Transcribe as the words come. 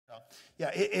Yeah,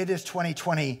 it is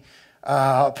 2020,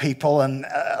 people, and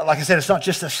like I said, it's not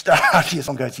just the start.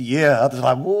 Some go to year, others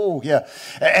are like, whoa, yeah,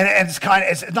 and it's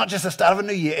not just the start of a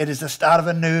new year. It is the start of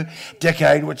a new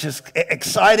decade, which is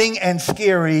exciting and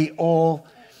scary all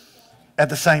at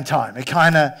the same time. It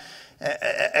kind of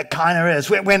is.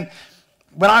 When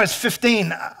I was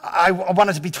 15, I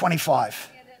wanted to be 25.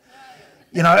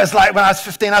 You know, it's like when I was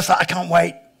 15, I was like, I can't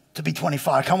wait to be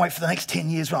 25. I can't wait for the next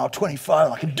 10 years when I'm 25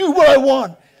 and I can do what I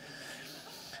want.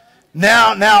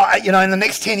 Now, you know, in the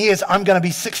next 10 years, I'm going to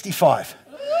be 65.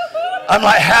 I'm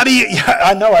like, how do you,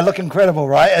 I know I look incredible,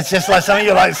 right? It's just like some of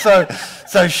you are like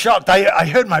so shocked. I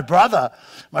heard my brother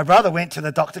went to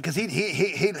the doctor because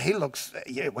he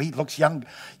looks young.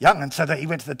 And so that he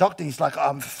went to the doctor. He's like,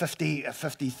 I'm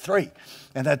 53.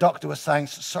 And the doctor was saying,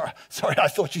 sorry, I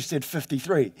thought you said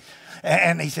 53.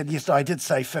 And he said, yes, I did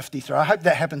say 53. I hope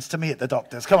that happens to me at the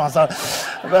doctor's. Come on. So,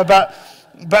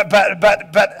 but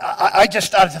I just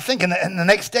started to think in the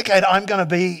next decade, I'm going to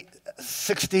be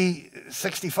 60,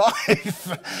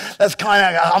 65. That's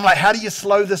kind of, I'm like, how do you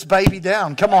slow this baby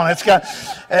down? Come on,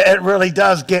 it really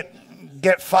does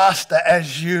get faster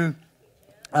as you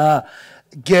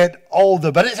get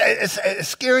older. But it's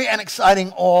scary and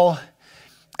exciting all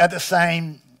at the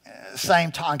same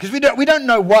time, because we don't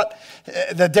know what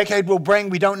the decade will bring.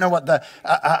 We don't know what the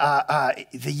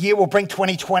year will bring.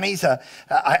 2020's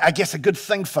I guess a good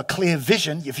thing for clear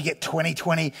vision if you get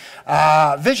 2020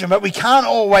 vision, but we can't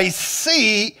always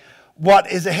see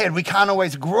what is ahead. We can't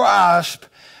always grasp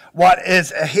what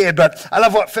is ahead. But I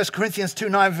love what 1 Corinthians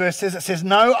 2:9 verse says. It says,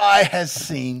 no eye has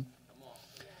seen,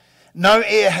 no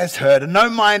ear has heard, and no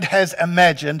mind has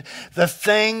imagined the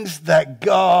things that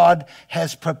God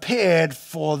has prepared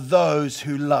for those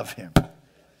who love him.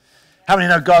 How many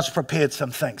know God's prepared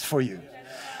some things for you?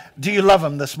 Do you love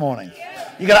him this morning?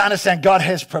 You got to understand God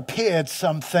has prepared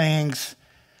some things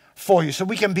for you. So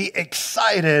we can be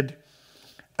excited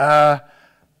about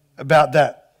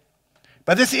that.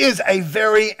 But this is a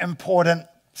very important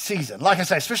season. Like I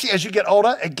say, especially as you get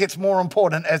older, it gets more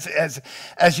important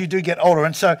as you do get older.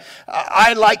 And so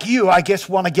I, like you, I guess,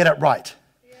 want to get it right.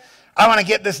 Yeah. I want to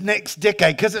get this next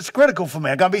decade because it's critical for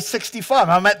me. I'm going to be 65.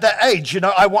 I'm at that age. You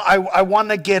know, I want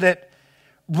to get it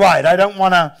right. I don't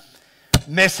want to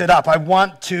mess it up. I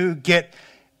want to get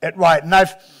it right. And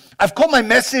I've called my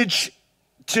message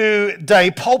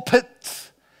today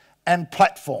Pulpits and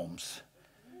Platforms.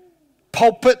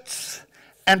 Pulpits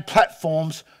and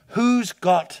Platforms. Who's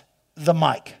got the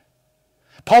mic?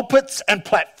 Pulpits and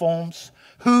platforms.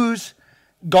 Who's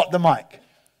got the mic?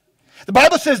 The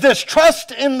Bible says this,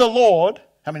 trust in the Lord.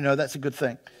 How many know that's a good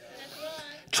thing?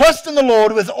 Trust in the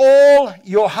Lord with all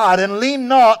your heart and lean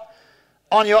not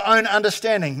on your own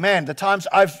understanding. Man, the times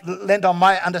I've leaned on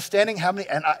my understanding, how many,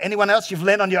 and anyone else you've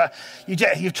leaned on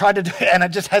you've tried to do it and it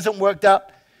just hasn't worked out.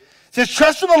 It says,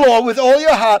 trust in the Lord with all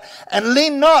your heart and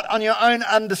lean not on your own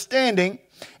understanding.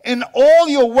 In all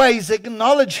your ways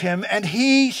acknowledge him, and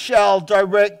he shall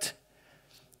direct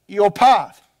your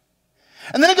path.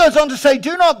 And then it goes on to say,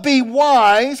 do not be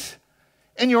wise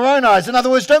in your own eyes. In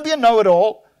other words, don't be a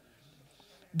know-it-all.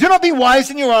 Do not be wise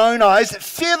in your own eyes.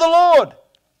 Fear the Lord.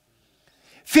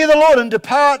 Fear the Lord and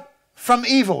depart from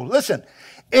evil. Listen,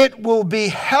 it will be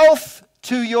health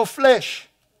to your flesh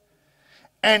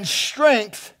and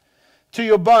strength to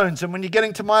your bones. And when you're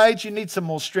getting to my age, you need some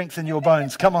more strength in your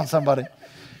bones. Come on, somebody.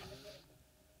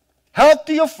 Health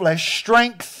to your flesh,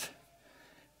 strength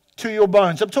to your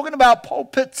bones. I'm talking about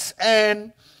pulpits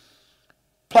and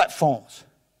platforms.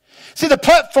 See, the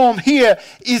platform here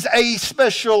is a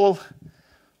special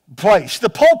place. The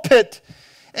pulpit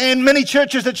in many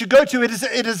churches that you go to, it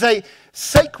is a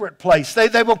sacred place.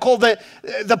 They will call the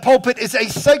pulpit is a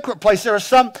sacred place. There are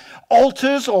some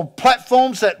altars or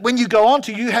platforms that when you go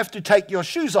onto, you have to take your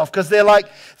shoes off because they're like,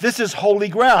 this is holy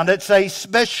ground. It's a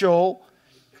special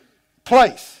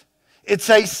place.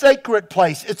 It's a sacred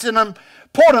place. It's an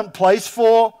important place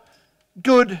for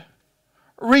good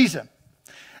reason.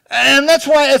 And that's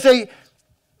why as a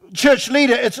church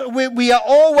leader, we are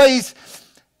always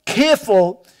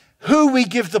careful who we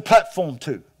give the platform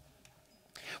to.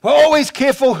 We're always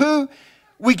careful who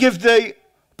we give the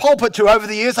pulpit to. Over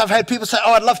the years, I've had people say,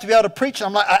 oh, I'd love to be able to preach. And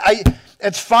I'm like,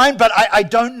 it's fine, but I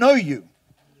don't know you.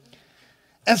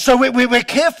 And so we're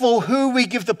careful who we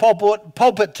give the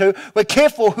pulpit to. We're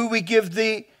careful who we give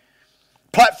the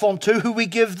platform to, who we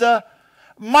give the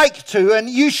mic to. And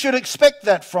you should expect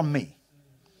that from me.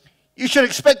 You should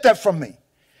expect that from me.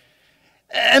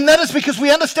 And that is because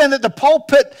we understand that the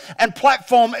pulpit and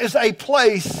platform is a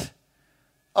place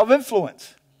of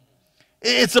influence.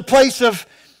 It's a place of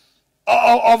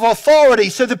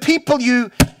authority. So the people you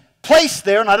placed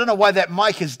there, and I don't know why that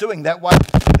mic is doing that. Why is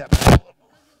it doing that?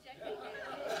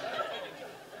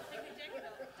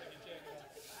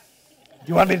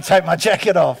 You want me to take my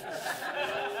jacket off?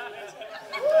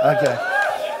 Okay.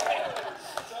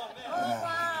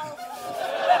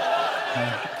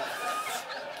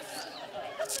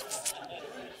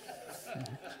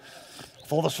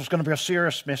 Thought this was going to be a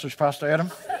serious message, Pastor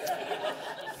Adam.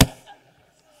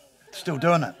 Still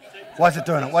doing it. Why is it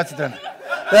doing it? Why is it doing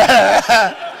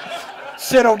it?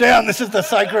 Settle down. This is the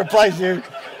sacred place, you.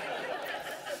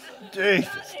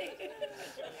 Jesus.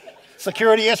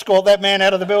 Security escort that man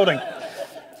out of the building.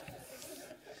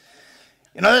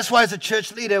 You know, that's why as a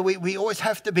church leader, we always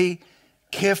have to be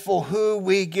careful who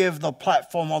we give the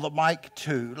platform or the mic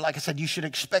to. Like I said, you should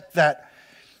expect that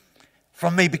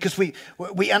from me, because we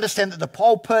understand that the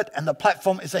pulpit and the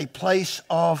platform is a place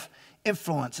of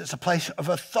influence. It's a place of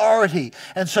authority.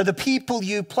 And so the people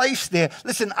you place there,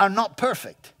 listen, are not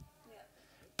perfect,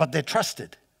 but they're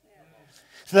trusted.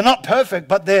 So they're not perfect,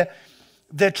 but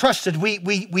they're trusted. We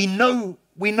know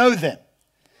them.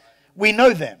 We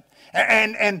know them.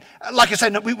 And like I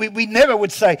say, we never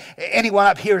would say anyone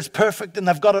up here is perfect and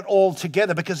they've got it all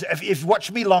together, because if you've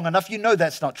watched me long enough, you know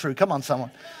that's not true. Come on, someone.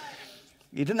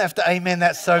 You didn't have to amen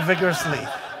that so vigorously.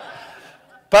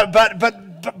 But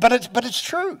it's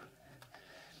true.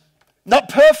 Not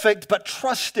perfect, but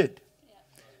trusted.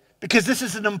 Because this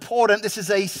is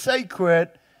a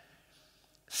sacred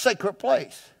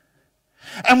place.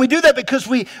 And we do that because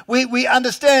we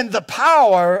understand the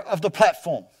power of the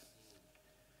platform.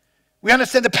 We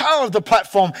understand the power of the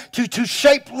platform to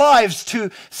shape lives,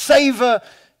 to save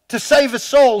a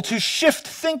soul, to shift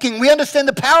thinking. We understand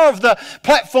the power of the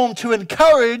platform to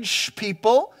encourage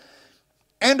people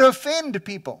and offend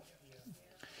people.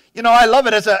 You know, I love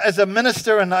it as a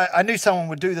minister, and I knew someone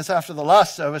would do this after the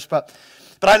last service, but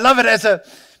I love it as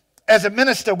a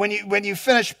minister when you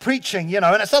finish preaching, you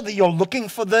know, and it's not that you're looking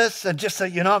for this, and just so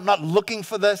you know, I'm not looking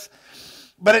for this,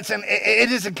 but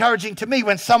it is encouraging to me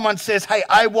when someone says, hey,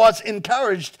 I was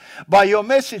encouraged by your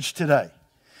message today.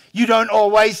 You don't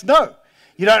always know.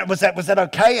 You know, was that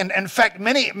okay? And in fact,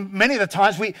 many of the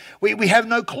times we have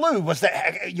no clue. Was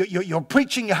that you're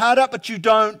preaching your heart up, but you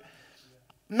don't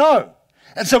know.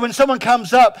 And so when someone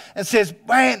comes up and says,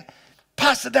 man,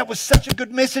 Pastor, that was such a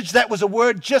good message. That was a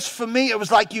word just for me. It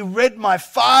was like you read my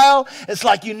file. It's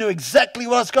like you knew exactly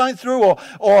what I was going through.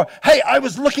 Or hey, I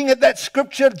was looking at that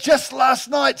scripture just last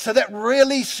night, so that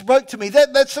really spoke to me.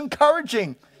 That's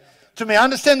encouraging to me. I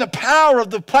understand the power of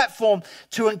the platform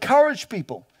to encourage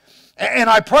people. And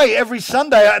I pray every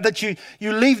Sunday that you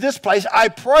leave this place, I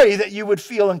pray that you would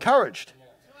feel encouraged.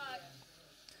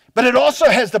 But it also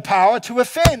has the power to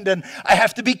offend, and I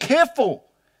have to be careful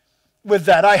with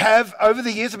that. I have, over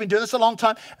the years, I've been doing this a long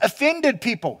time, offended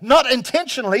people, not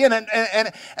intentionally, and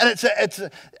I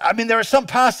mean, there are some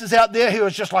pastors out there who are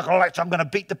just like, oh, I'm going to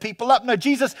beat the people up. No,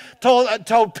 Jesus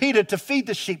told Peter to feed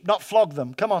the sheep, not flog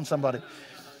them. Come on, somebody.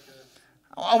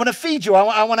 I want to feed you.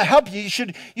 I want to help you.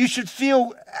 You should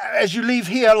feel as you leave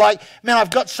here like, man,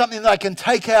 I've got something that I can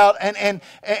take out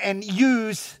and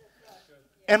use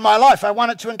in my life. I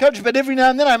want it to encourage you. But every now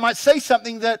and then I might say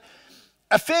something that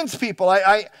offends people.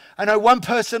 I know one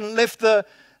person left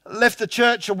the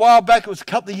church a while back. It was a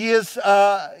couple of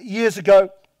years ago.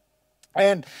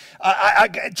 And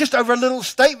I just over a little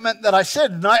statement that I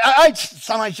said. And I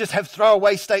sometimes just have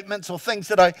throwaway statements or things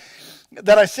that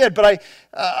I said, but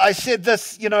I said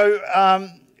this, you know,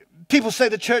 people say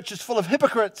the church is full of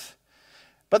hypocrites,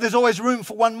 but there's always room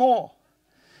for one more.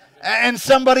 And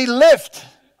somebody left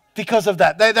because of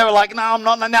that. They were like, no, I'm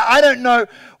not. Now, I don't know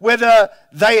whether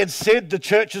they had said the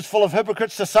church is full of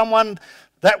hypocrites to someone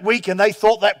that week and they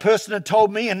thought that person had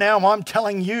told me, and now I'm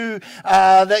telling you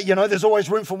that, you know, there's always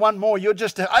room for one more.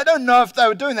 I don't know if they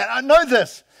were doing that. I know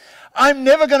this. I'm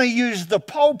never going to use the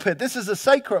pulpit. This is a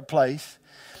sacred place.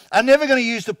 I'm never going to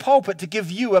use the pulpit to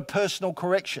give you a personal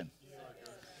correction.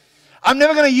 I'm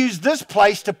never going to use this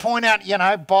place to point out, you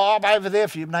know, Bob over there.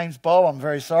 If your name's Bob, I'm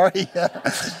very sorry.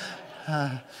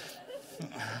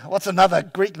 What's another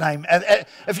Greek name?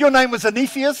 If your name was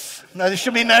Anetheus, no, there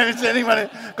should be no anyone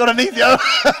got Anetheus.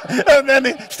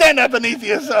 Stand up,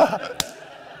 Anetheus.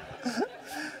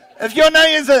 If your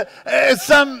name is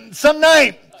some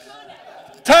name,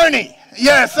 Tony.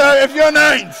 Yeah, so if your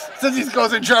name's, since he's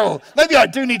causing trouble, maybe I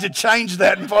do need to change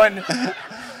that and find.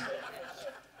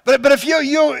 But if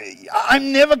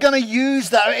I'm never going to use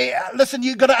that. Listen,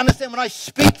 you've got to understand when I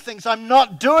speak things, I'm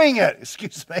not doing it.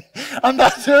 Excuse me. I'm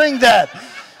not doing that.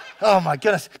 Oh my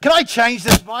goodness. Can I change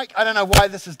this mic? I don't know why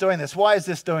this is doing this. Why is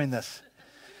this doing this?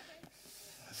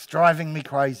 It's driving me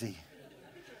crazy.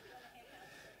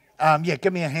 Yeah,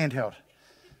 give me a handheld.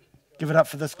 Give it up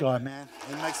for this guy, man.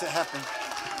 He makes it happen.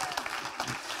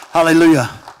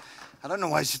 Hallelujah. I don't know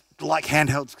why I just like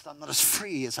handhelds, because I'm not as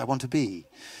free as I want to be.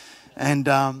 And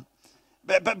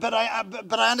but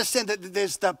I understand that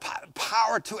there's the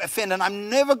power to offend, and I'm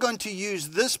never going to use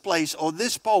this place or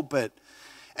this pulpit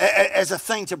as a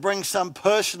thing to bring some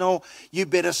personal, you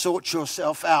better sort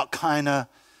yourself out kind of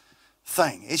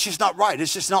thing. It's just not right.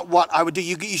 It's just not what I would do.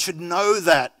 You should know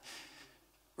that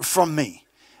from me.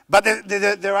 But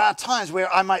there are times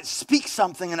where I might speak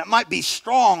something and it might be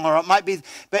strong, or it might be,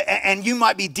 and you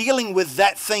might be dealing with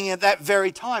that thing at that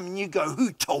very time, and you go,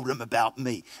 who told him about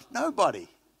me? Nobody,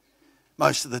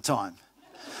 most of the time.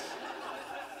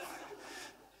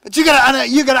 But you got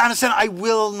to understand, I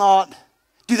will not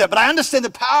do that. But I understand the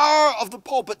power of the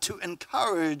pulpit to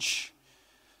encourage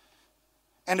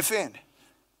and defend.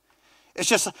 It's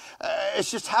just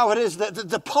how it is.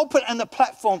 The pulpit and the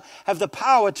platform have the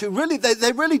power to really,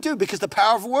 they really do, because the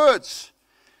power of words.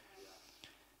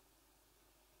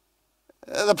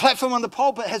 The platform and the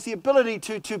pulpit has the ability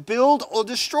to build or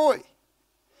destroy,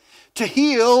 to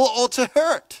heal or to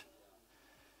hurt.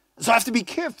 So I have to be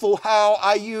careful how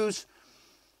I use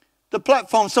the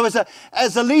platform. So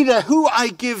as a leader, who I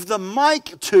give the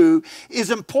mic to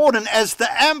is important, as the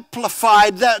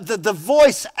amplified, the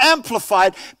voice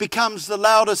amplified becomes the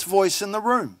loudest voice in the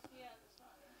room.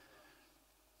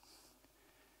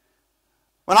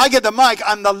 When I get the mic,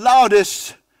 I'm the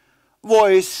loudest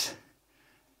voice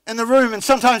in the room. And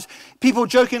sometimes people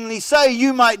jokingly say,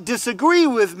 you might disagree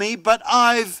with me, but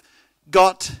I've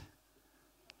got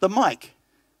the mic.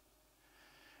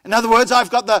 In other words,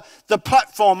 I've got the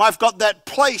platform, I've got that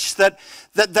place that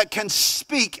can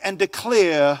speak and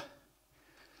declare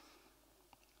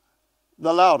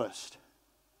the loudest.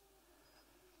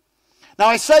 Now,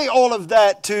 I say all of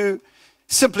that to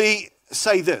simply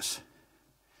say this.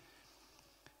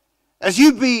 As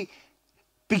you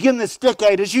begin this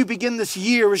decade, as you begin this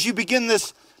year, as you begin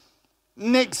this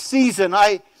next season,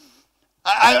 I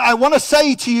want to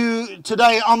say to you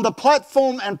today, on the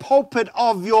platform and pulpit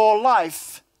of your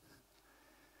life,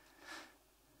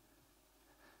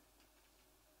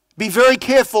 be very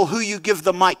careful who you give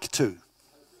the mic to.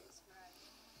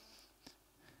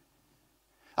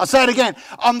 I'll say it again.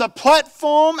 On the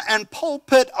platform and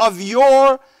pulpit of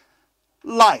your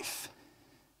life,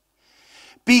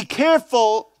 be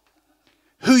careful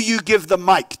who you give the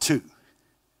mic to.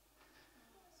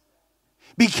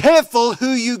 Be careful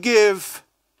who you give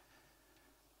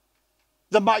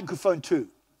the microphone to.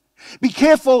 Be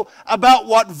careful about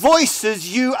what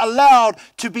voices you allowed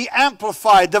to be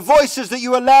amplified, the voices that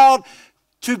you allowed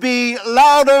to be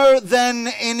louder than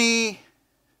any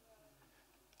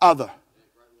other.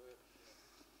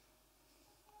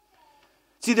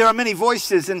 See, there are many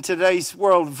voices in today's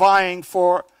world vying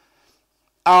for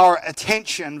our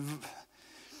attention,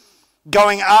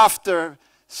 going after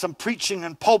some preaching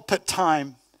and pulpit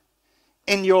time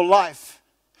in your life.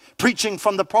 Preaching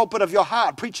from the pulpit of your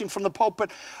heart, preaching from the pulpit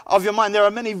of your mind. There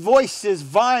are many voices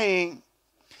vying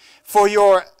for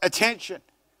your attention.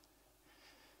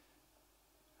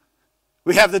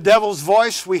 We have the devil's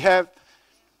voice. We have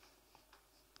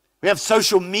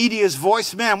social media's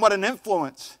voice. Man, what an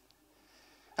influence.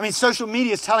 I mean, social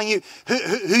media is telling you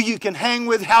who you can hang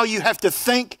with, how you have to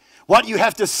think, what you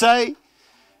have to say,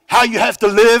 how you have to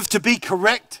live to be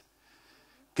correct,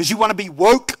 because you want to be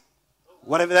woke,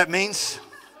 whatever that means.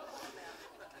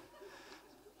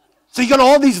 So you got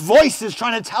all these voices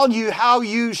trying to tell you how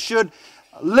you should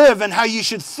live and how you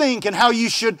should think and how you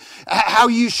should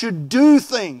do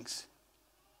things.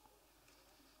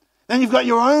 Then you've got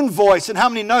your own voice, and how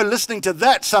many know listening to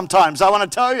that sometimes, I want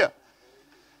to tell you.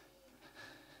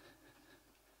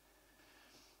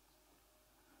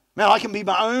 Man, I can be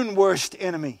my own worst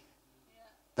enemy.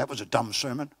 That was a dumb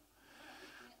sermon.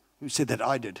 Who said that?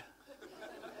 I did.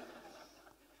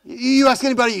 You ask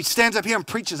anybody who stands up here and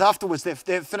preaches afterwards, they're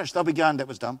finished, they'll be gone, that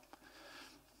was dumb.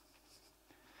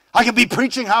 I can be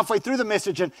preaching halfway through the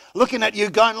message and looking at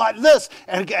you going like this,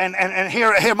 and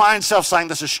hear my own self saying,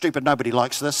 this is stupid, nobody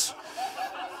likes this.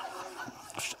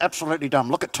 It's absolutely dumb.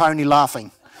 Look at Tony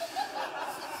laughing.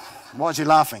 Why is he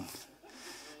laughing?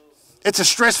 It's a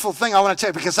stressful thing, I want to tell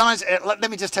you, because sometimes,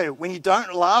 let me just tell you, when you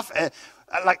don't laugh,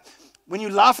 when you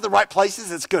laugh at the right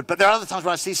places, it's good. But there are other times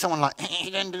when I see someone like,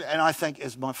 and I think,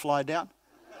 is my fly down?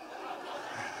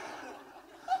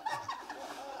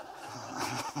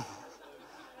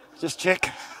 Just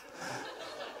check.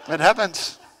 It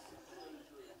happens.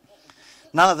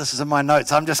 None of this is in my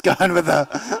notes. I'm just going with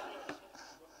I've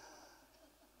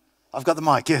got the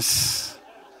mic, yes.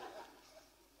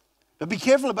 But be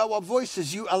careful about what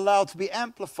voices you allow to be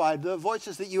amplified, the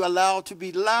voices that you allow to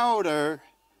be louder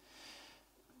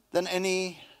than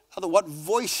any other. What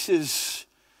voices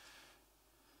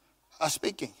are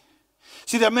speaking?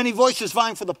 See, there are many voices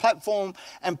vying for the platform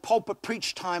and pulpit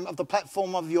preach time of the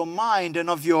platform of your mind and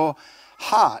of your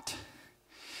heart.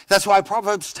 That's why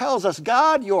Proverbs tells us,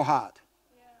 guard your heart.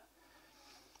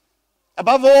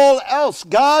 Above all else,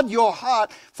 guard your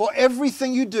heart, for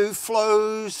everything you do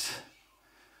flows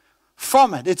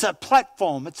from it. It's a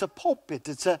platform, it's a pulpit,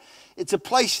 it's a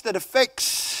place that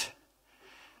affects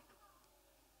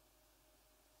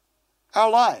our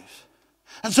lives.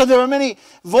 And so there are many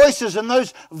voices, and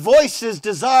those voices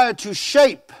desire to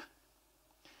shape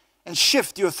and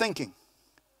shift your thinking.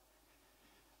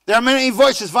 There are many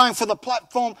voices vying for the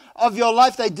platform of your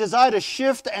life. They desire to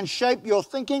shift and shape your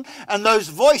thinking, and those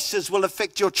voices will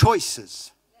affect your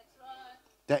choices. That's right.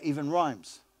 That even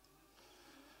rhymes.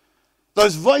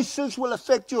 Those voices will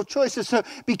affect your choices. So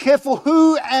be careful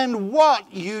who and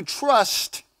what you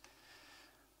trust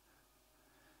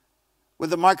with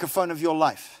the microphone of your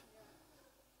life.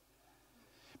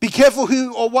 Be careful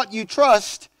who or what you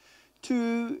trust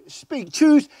to speak.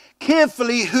 Choose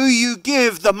carefully who you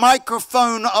give the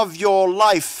microphone of your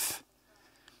life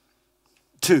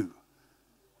to.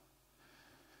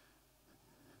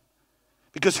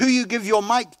 Because who you give your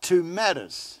mic to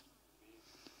matters.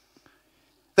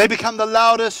 They become the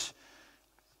loudest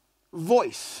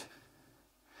voice.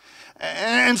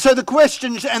 And so the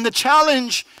question and the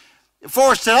challenge for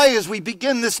us today as we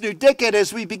begin this new decade,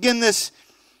 as we begin this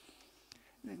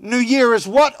new year, is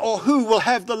what or who will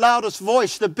have the loudest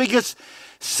voice, the biggest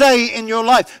say in your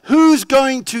life? Who's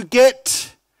going to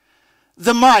get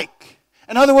the mic?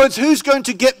 In other words, who's going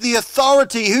to get the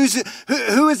authority? Who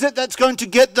is it that's going to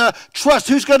get the trust?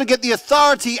 Who's going to get the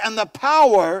authority and the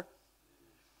power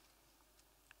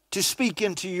to speak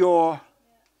into your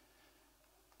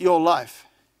life?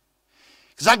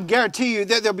 Because I can guarantee you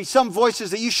that there'll be some voices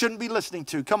that you shouldn't be listening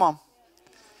to. Come on.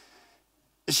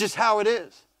 It's just how it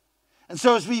is. And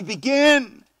so as we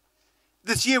begin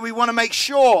this year, we want to make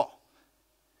sure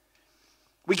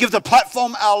we give the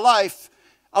platform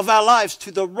of our lives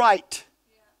to the right,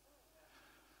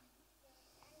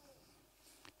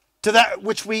 to that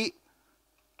which we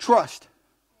trust.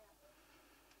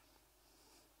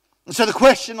 And so the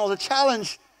question or the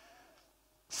challenge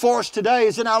for us today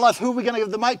is, in our life, who are we going to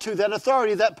give the mic to, that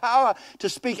authority, that power to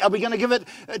speak? Are we going to give it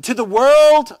to the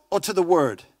world or to the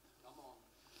Word?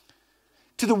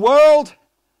 To the world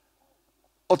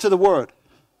or to the Word?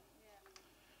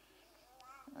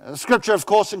 The Scripture, of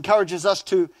course, encourages us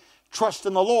to trust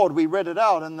in the Lord. We read it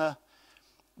out in the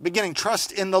beginning.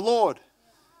 Trust in the Lord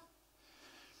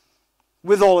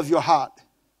with all of your heart.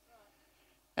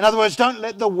 In other words, don't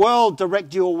let the world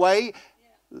direct your way.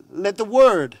 Let the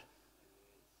Word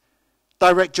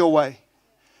direct your way.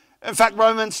 In fact,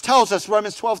 Romans tells us,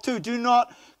 Romans 12:2, do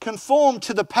not conform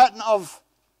to the pattern of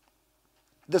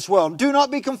this world. Do not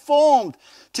be conformed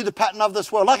to the pattern of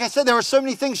this world. Like I said, there are so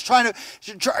many things trying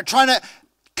to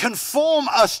conform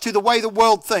us to the way the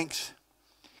world thinks.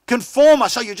 Conform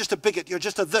us. Oh, you're just a bigot. You're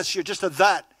just a this. You're just a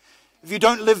that. If you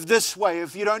don't live this way,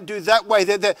 if you don't do that way.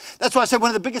 That's why I said one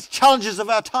of the biggest challenges of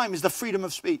our time is the freedom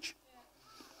of speech.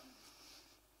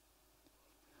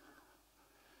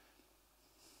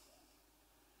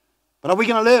 But are we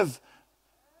going to live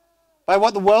by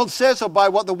what the world says or by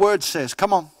what the Word says?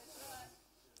 Come on.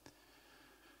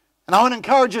 And I want to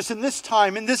encourage us in this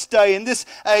time, in this day, in this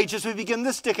age, as we begin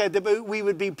this decade, that we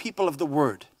would be people of the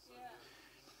Word.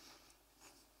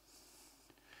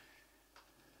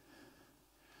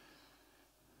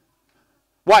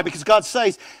 Why? Because God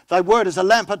says, thy word is a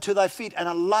lamp unto thy feet and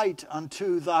a light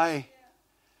unto thy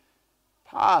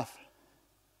path.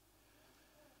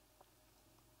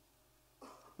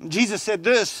 And Jesus said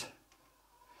this.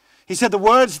 He said, the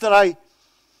words that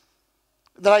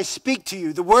I speak to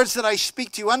you, the words that I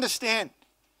speak to you, understand.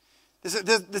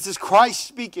 This is Christ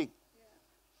speaking.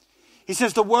 He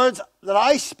says, the words that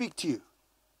I speak to you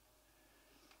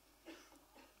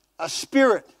are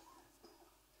spirit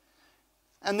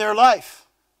and their life.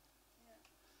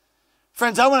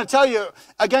 Friends, I want to tell you,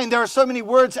 again, there are so many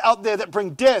words out there that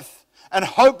bring death and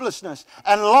hopelessness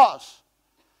and loss.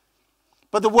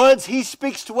 But the words He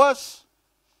speaks to us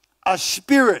are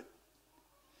spirit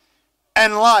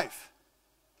and life.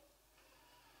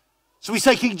 So we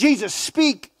say, King Jesus,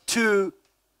 speak to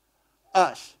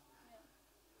us.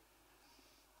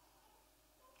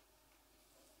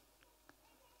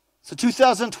 So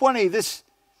 2020, this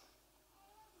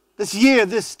year,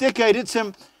 this decade, it's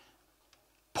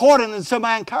important. And so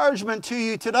my encouragement to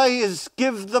you today is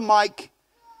give the mic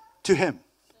to Him.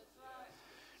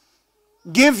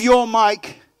 Give your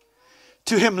mic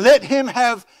to Him. Let Him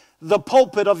have the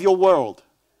pulpit of your world.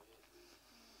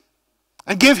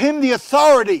 And give him the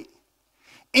authority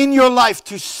in your life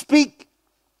to speak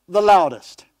the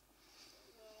loudest.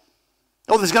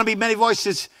 Oh, there's going to be many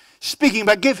voices speaking,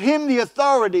 but give him the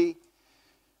authority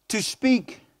to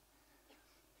speak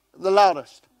the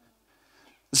loudest.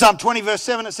 Psalm 20 verse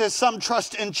 7, it says, some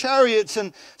trust in chariots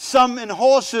and some in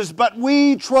horses, but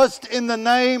we trust in the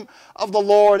name of the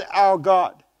Lord our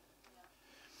God.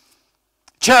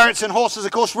 Chariots and horses,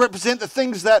 of course, represent the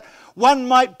things that one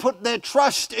might put their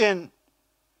trust in.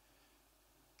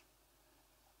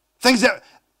 Things that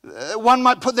one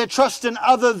might put their trust in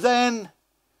other than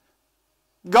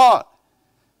God.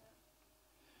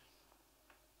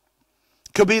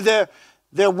 It could be their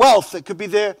wealth. It could be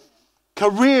their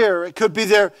career. It could be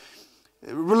their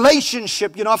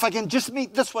relationship. You know, if I can just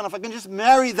meet this one, if I can just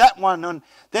marry that one, and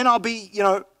then I'll be, you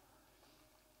know.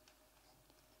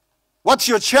 What's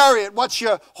your chariot? What's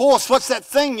your horse? What's that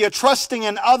thing you're trusting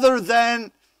in other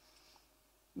than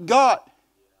God?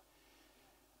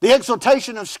 The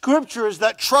exhortation of Scripture is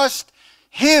that trust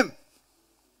Him.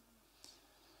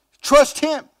 Trust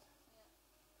Him.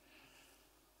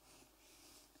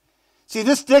 See,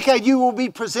 this decade you will be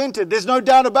presented, there's no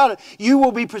doubt about it, you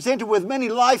will be presented with many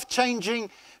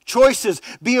life-changing choices.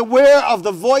 Be aware of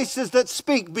the voices that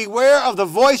speak. Beware of the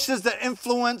voices that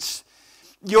influence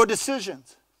your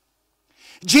decisions.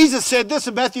 Jesus said this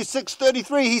in Matthew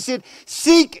 6:33. He said,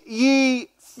 seek ye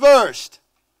first.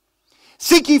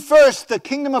 Seek ye first the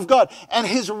kingdom of God and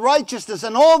His righteousness,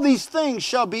 and all these things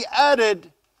shall be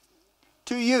added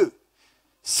to you.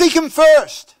 Seek Him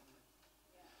first.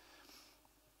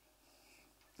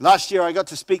 Last year I got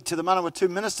to speak to the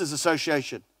Manawatu Ministers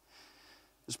Association.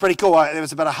 It was pretty cool. There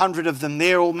was about 100 of them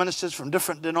there, all ministers from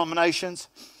different denominations.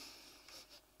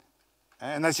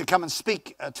 And they said, come and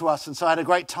speak to us. And so I had a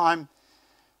great time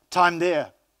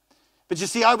there. But you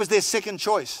see, I was their second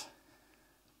choice.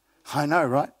 I know,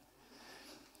 right?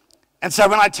 And so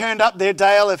when I turned up there,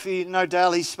 Dale, if you know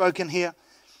Dale, he's spoken here.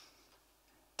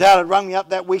 Dale had rung me up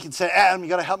that week and said, Adam, you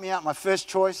got to help me out, my first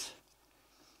choice.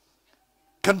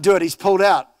 Couldn't do it, he's pulled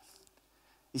out.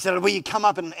 He said, will you come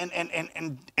up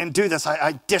and do this?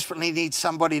 I desperately need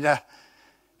somebody to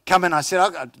come in. I said,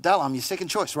 oh, Dale, I'm your second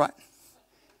choice, right?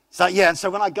 So yeah, and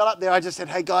so when I got up there, I just said,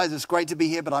 hey guys, it's great to be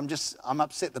here, but I'm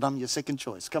upset that I'm your second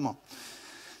choice. Come on.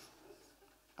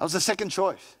 I was the second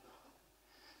choice.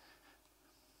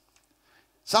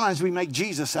 Sometimes we make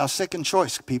Jesus our second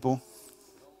choice, people.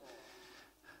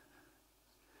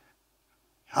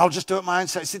 I'll just do it my own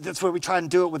way. See, that's where we try and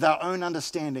do it with our own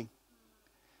understanding.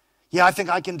 Yeah, I think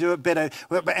I can do it better.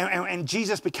 And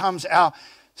Jesus becomes our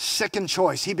second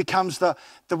choice. He becomes the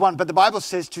one. But the Bible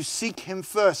says to seek Him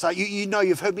first. You know,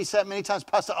 you've heard me say it many times.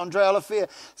 Pastor Andre Olafere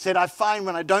said, I find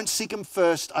when I don't seek Him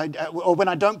first, or when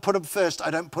I don't put Him first,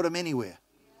 I don't put Him anywhere.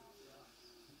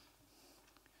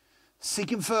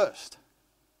 Seek Him first.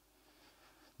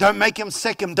 Don't make Him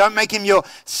second. Don't make Him your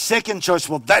second choice.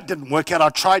 Well, that didn't work out. I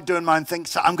tried doing my own thing.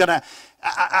 So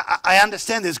I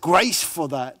understand there's grace for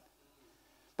that.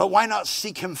 But why not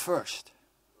seek Him first?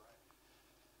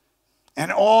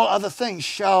 And all other things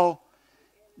shall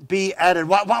be added.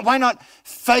 Why not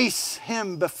face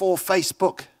Him before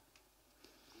Facebook?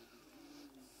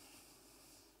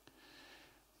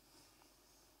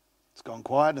 It's gone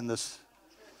quiet in this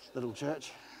little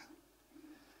church.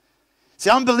 See,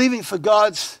 I'm believing for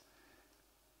God's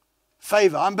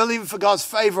favor. I'm believing for God's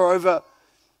favor over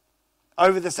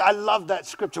this. I love that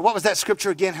scripture. What was that scripture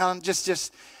again, Helen?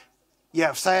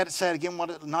 Yeah, say it again.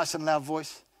 What a nice and loud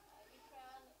voice.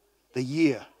 The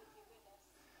year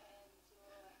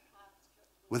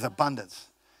with abundance.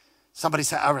 Somebody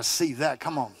say, I receive that.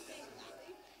 Come on.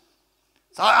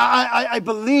 So I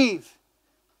believe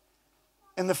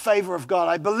in the favor of God.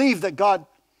 I believe that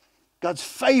God's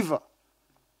favor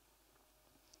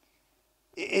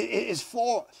is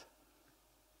for us.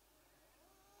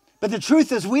 But the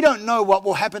truth is, we don't know what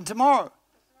will happen tomorrow.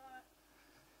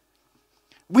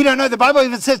 We don't know. The Bible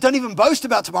even says don't even boast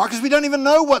about tomorrow, because we don't even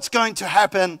know what's going to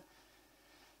happen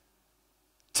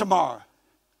tomorrow.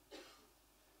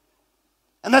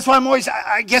 And that's why I'm always,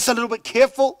 I guess, a little bit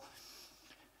careful.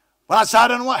 When I say, I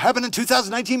don't know what happened in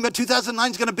 2018, but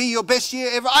 2009 is going to be your best year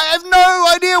ever. I have no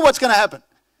idea what's going to happen.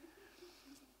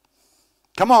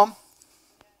 Come on.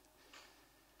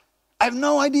 I have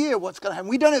no idea what's going to happen.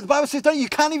 We don't know. The Bible says, you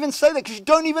can't even say that, because you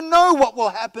don't even know what will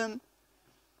happen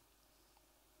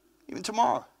even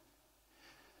tomorrow.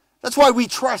 That's why we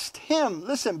trust Him.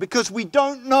 Listen, because we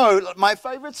don't know. My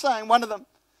favorite saying, one of them,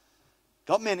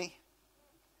 got many,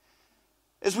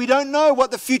 is we don't know what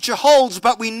the future holds,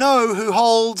 but we know who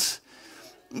holds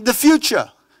the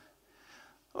future.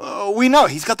 We know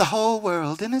He's got the whole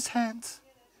world in His hands.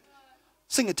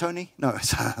 Sing it, Tony. No,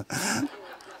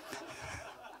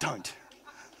 don't.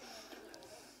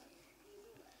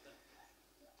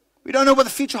 We don't know what the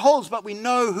future holds, but we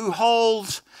know who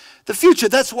holds the future.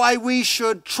 That's why we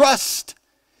should trust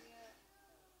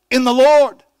in the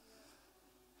Lord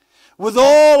with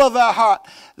all of our heart.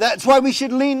 That's why we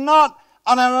should lean not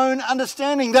on our own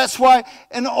understanding. That's why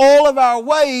in all of our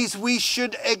ways we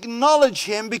should acknowledge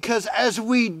Him, because as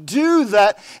we do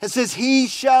that, it says He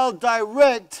shall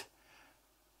direct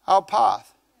our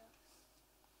path.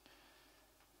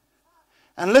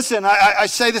 And listen, I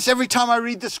say this every time I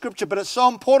read this scripture, but it's so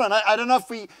important. I don't know if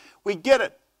we get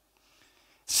it.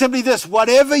 Simply this: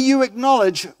 whatever you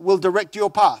acknowledge will direct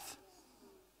your path.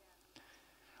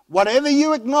 Whatever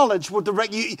you acknowledge will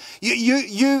direct you.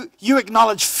 You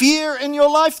acknowledge fear in your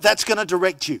life, that's going to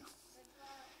direct you.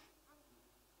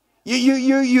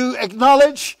 You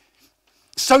acknowledge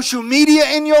social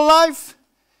media in your life.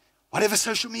 Whatever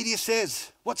social media says.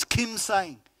 What's Kim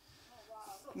saying?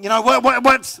 You know,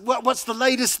 what's the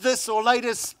latest this or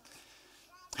latest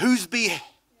who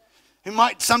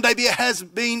might someday be a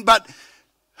has-been, but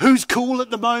who's cool at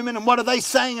the moment, and what are they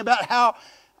saying about how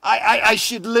I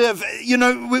should live? You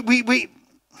know, we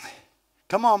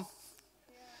come on.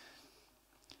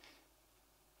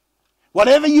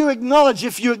 Whatever you acknowledge,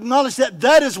 if you acknowledge that,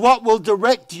 that is what will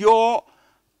direct your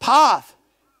path.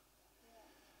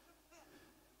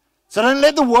 So don't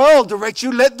let the world direct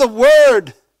you. Let the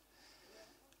Word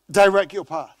direct your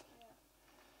path.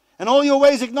 In all your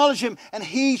ways acknowledge Him, and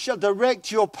He shall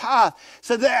direct your path.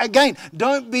 So that, again,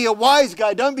 don't be a wise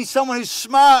guy. Don't be someone who's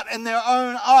smart in their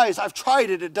own eyes. I've tried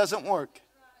it. It doesn't work.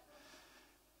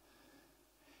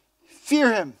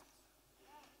 Fear Him.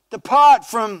 Depart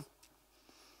from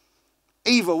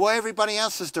evil. Well, everybody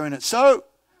else is doing it. So,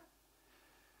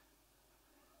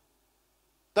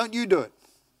 don't you do it.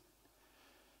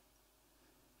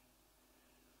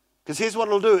 Because here's what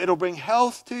it'll do. It'll bring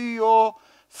health to your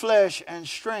flesh and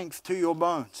strength to your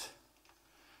bones.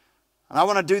 And I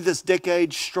want to do this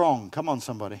decade strong. Come on,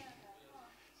 somebody.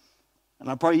 And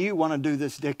I pray you want to do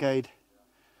this decade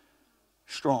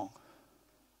strong.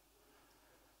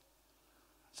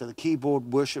 So the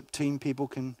keyboard worship team people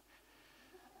can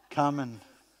come, and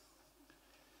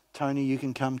Tony, you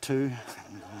can come too.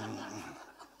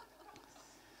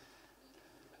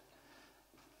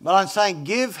 But I'm saying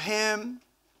give Him,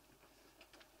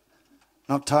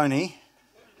 not Tony,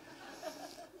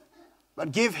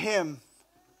 but give Him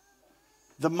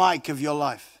the mic of your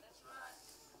life.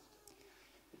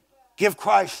 Give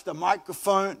Christ the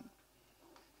microphone,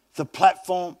 the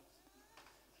platform,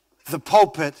 the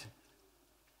pulpit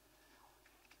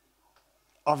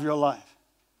of your life.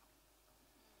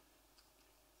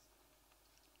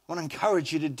 I want to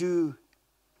encourage you to do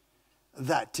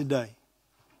that today.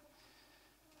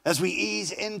 As we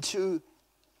ease into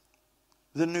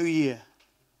the new year,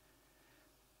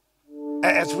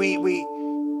 as we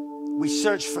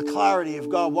search for clarity of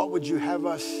God, what would you have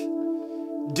us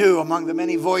do among the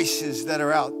many voices that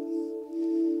are out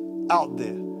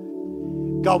there?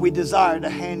 God, we desire to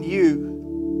hand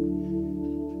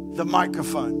you the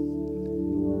microphone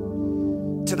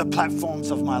to the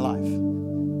platforms of my life.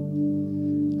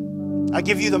 I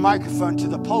give you the microphone to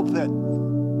the pulpit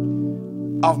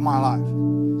of my life.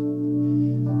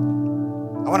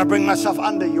 I want to bring myself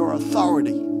under your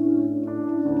authority,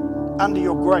 under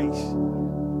your grace,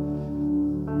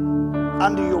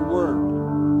 under your word.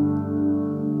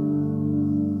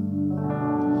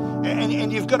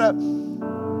 And you've got to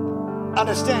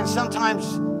understand,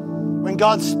 sometimes when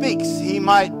God speaks, He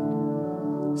might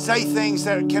say things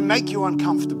that can make you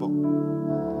uncomfortable.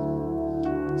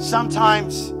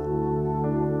 Sometimes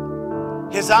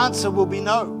His answer will be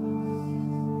no.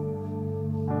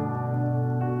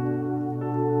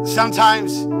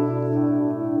 Sometimes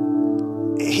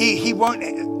he won't.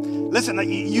 Listen,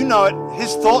 you know it.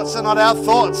 His thoughts are not our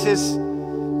thoughts. His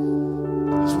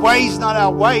ways not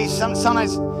our ways.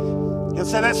 Sometimes He'll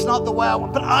say, that's not the way I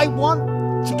want. But I want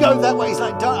to go that way. He's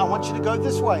like, don't. I want you to go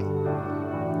this way.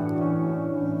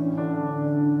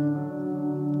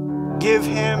 Give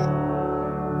Him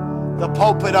the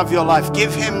pulpit of your life.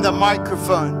 Give Him the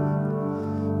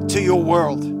microphone to your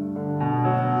world.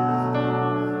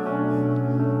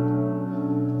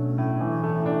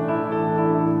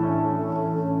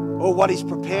 Or what He's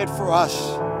prepared for us.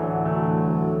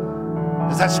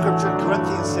 As that scripture in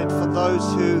Corinthians said, for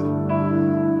those who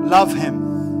love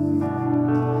Him.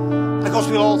 And of course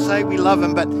we'll all say we love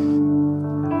Him, but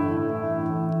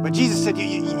Jesus said,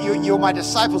 you're my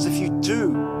disciples if you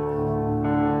do.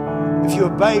 If you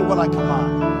obey what I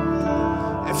command.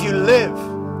 If you live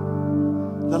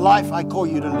the life I call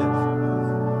you to live.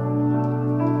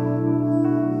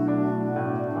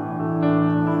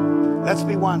 Let's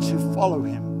be ones who follow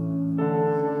him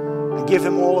and give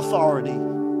him all authority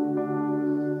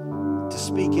to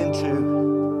speak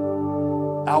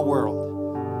into our world,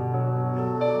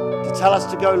 to tell us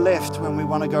to go left when we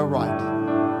want to go right,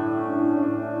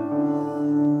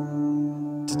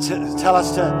 to tell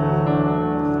us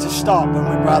to stop when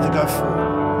we'd rather go forward.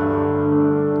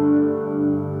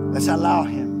 Let's allow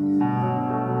him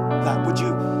that. Would you,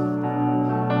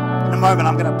 in a moment,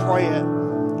 I'm going to pray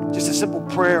just a simple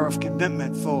prayer of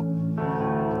commitment for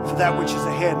that which is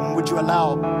ahead. And would you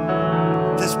allow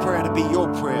this prayer to be your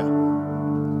prayer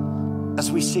as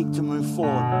we seek to move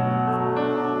forward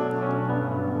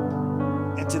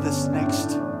into this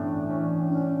next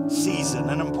season,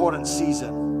 an important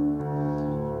season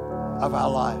of our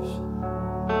lives?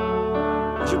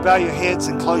 Would you bow your heads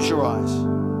and close your eyes?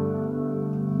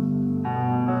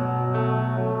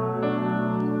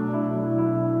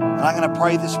 And I'm going to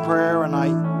pray this prayer, and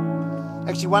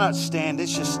actually, why not stand?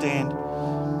 Let's just stand.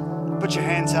 Put your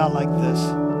hands out like this.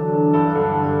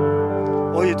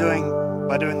 All you're doing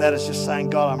by doing that is just saying,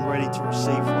 God, I'm ready to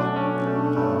receive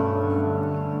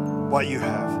what you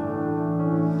have.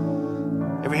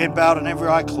 Every head bowed and every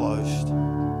eye closed.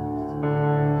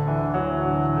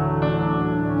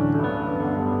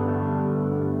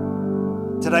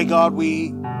 Today, God,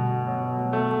 we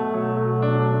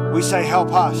say,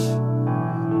 help us.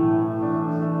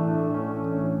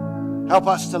 Help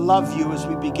us to love you as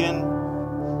we begin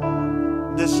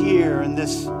this year and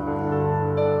this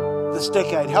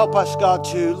decade. Help us, God,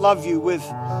 to love you with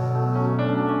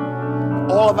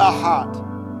all of our heart,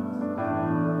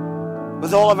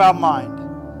 with all of our mind,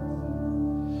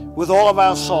 with all of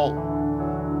our soul,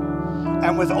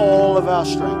 and with all of our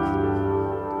strength.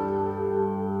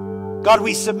 God,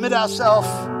 we submit ourselves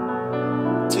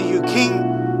to you, King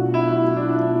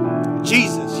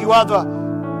Jesus. You are the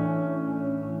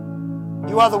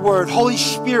Word. Holy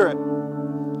Spirit,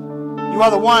 you are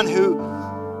the one who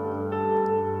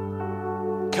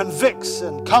convicts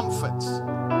and comforts.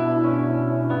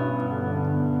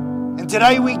 And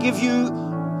today we give you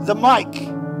the mic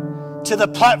to the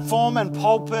platform and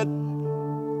pulpit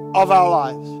of our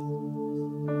lives,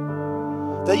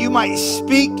 that you might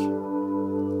speak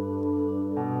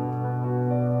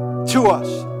to us,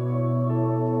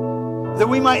 that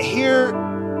we might hear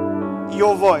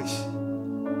your voice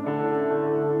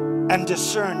and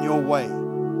discern your way.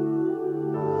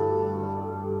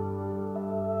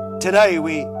 Today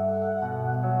we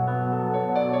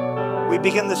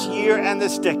begin this year and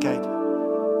this decade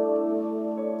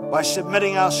by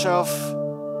submitting ourselves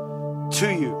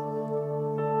to you,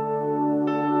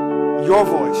 your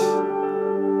voice,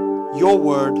 your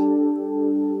word,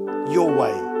 your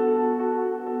way.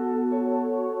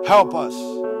 Help us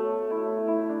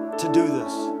to do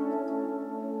this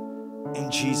in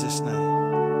Jesus' name.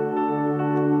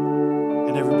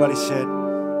 And everybody said,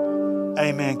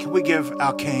 amen. Can we give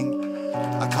our King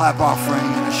a clap offering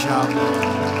and a shout?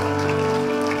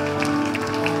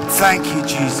 Thank you,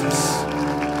 Jesus.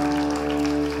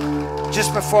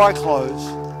 Just before I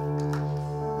close,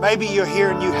 maybe you're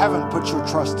here and you haven't put your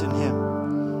trust in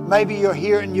him. Maybe you're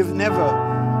here and you've never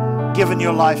given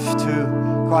your life to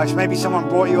Christ. Maybe someone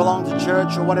brought you along to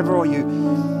church or whatever, or you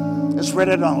just read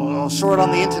it or saw it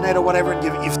on the internet or whatever,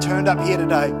 and you've turned up here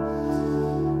today.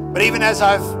 But even as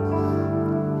I've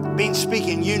been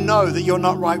speaking, you know that you're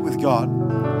not right with God.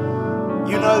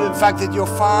 You know, in fact, that you're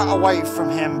far away from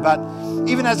him. But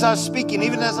even as I'm speaking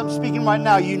right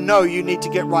now, you know you need to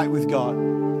get right with God.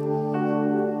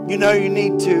 You know you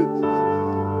need to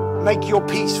make your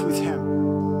peace with him.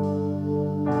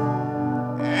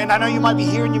 And I know you might be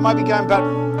here and you might be going, but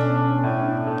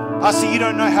Pastor, you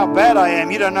don't know how bad I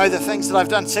am. You don't know the things that I've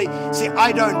done. See,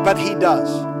 I don't, but he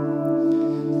does.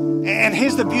 And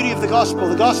here's the beauty of the gospel.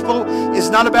 The gospel is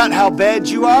not about how bad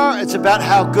you are. It's about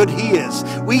how good he is.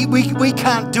 We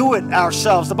can't do it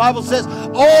ourselves. The Bible says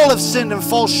all have sinned and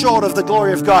fall short of the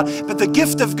glory of God. But the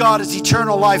gift of God is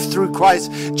eternal life through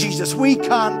Christ Jesus. We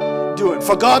can't do it.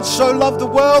 For God so loved the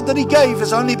world that he gave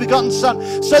his only begotten Son,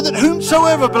 so that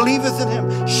whomsoever believeth in him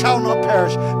shall not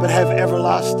perish, but have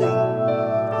everlasting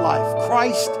life.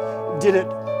 Christ did it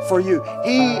for you.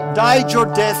 He died your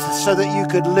death so that you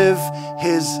could live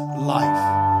his life.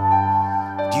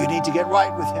 Do you need to get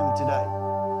right with him today?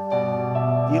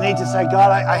 You need to say,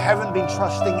 God, I haven't been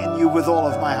trusting in you with all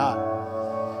of my heart.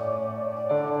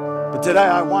 But today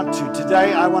I want to.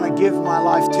 Today I want to give my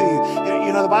life to you.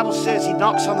 You know, the Bible says he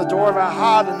knocks on the door of our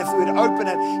heart, and if we would open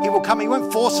it, he will come. He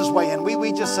won't force his way in.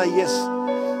 We just say, yes,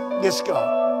 yes, God.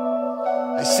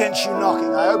 I sense you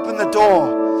knocking. I open the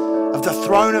door of the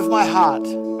throne of my heart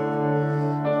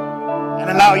and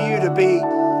allow you to be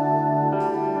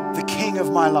the King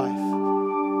of my life.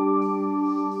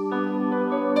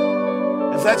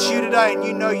 If that's you today and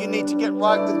you know you need to get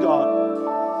right with God,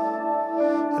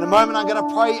 in a moment I'm going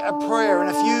to pray a prayer, and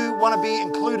if you want to be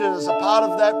included as a part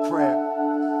of that prayer,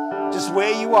 just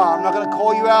where you are, I'm not going to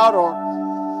call you out, or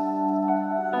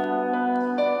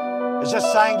it's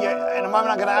just saying, in a moment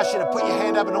I'm going to ask you to put your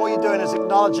hand up, and all you're doing is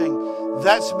acknowledging,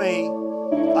 that's me,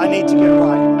 I need to get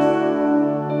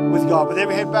right with God, with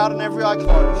every head bowed and every eye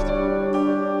closed.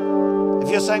 If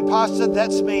you're saying, Pastor,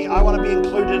 that's me, I want to be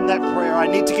included in that prayer, I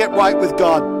need to get right with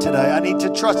God today, I need to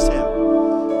trust Him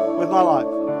with my life.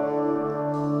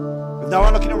 With no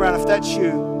one looking around, if that's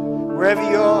you, wherever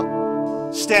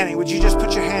you're standing, would you just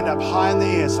put your hand up high in the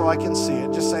air so I can see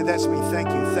it? Just say, that's me. Thank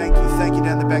you, thank you, thank you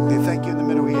down the back there. Thank you in the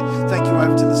middle here. Thank you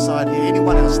over to the side here.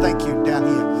 Anyone else? Thank you down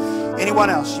here. Anyone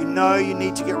else? You know you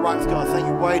need to get right with God. Thank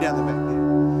you way down the back there.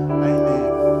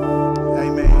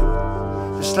 Amen.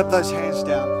 Amen. Just slip those hands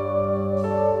down.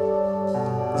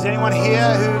 Is anyone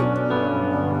here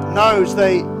who knows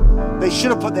they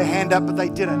should have put their hand up but they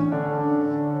didn't?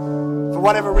 For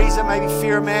whatever reason, maybe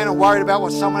fear of man or worried about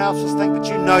what someone else will think, but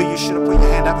you know you should have put your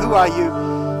hand up. Who are you?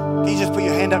 Can you just put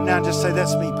your hand up now and just say,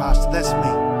 that's me, Pastor, that's me.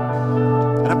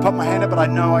 I don't put my hand up, but I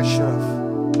know I should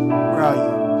have. Where are you?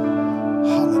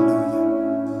 Hallelujah.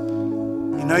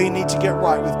 You know you need to get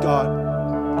right with God.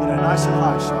 Get it nice and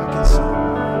high so I can see.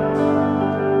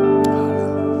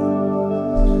 Hallelujah.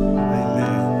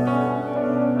 Amen.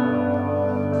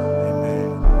 Amen.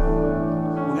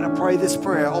 We're going to pray this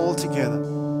prayer all together.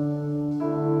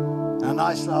 A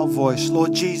nice loud voice.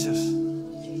 Lord Jesus,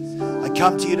 I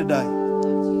come to you today,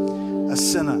 a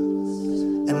sinner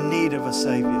in need of a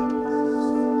Savior.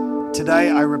 Today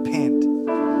I repent.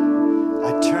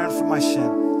 I turn from my sin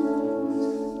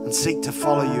and seek to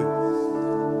follow you.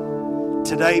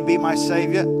 Today be my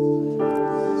Savior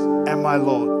and my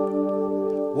Lord.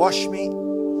 Wash me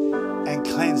and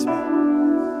cleanse me.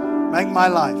 Make my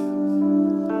life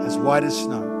as white as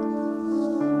snow.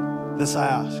 This I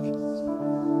ask.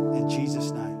 In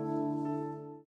Jesus' name.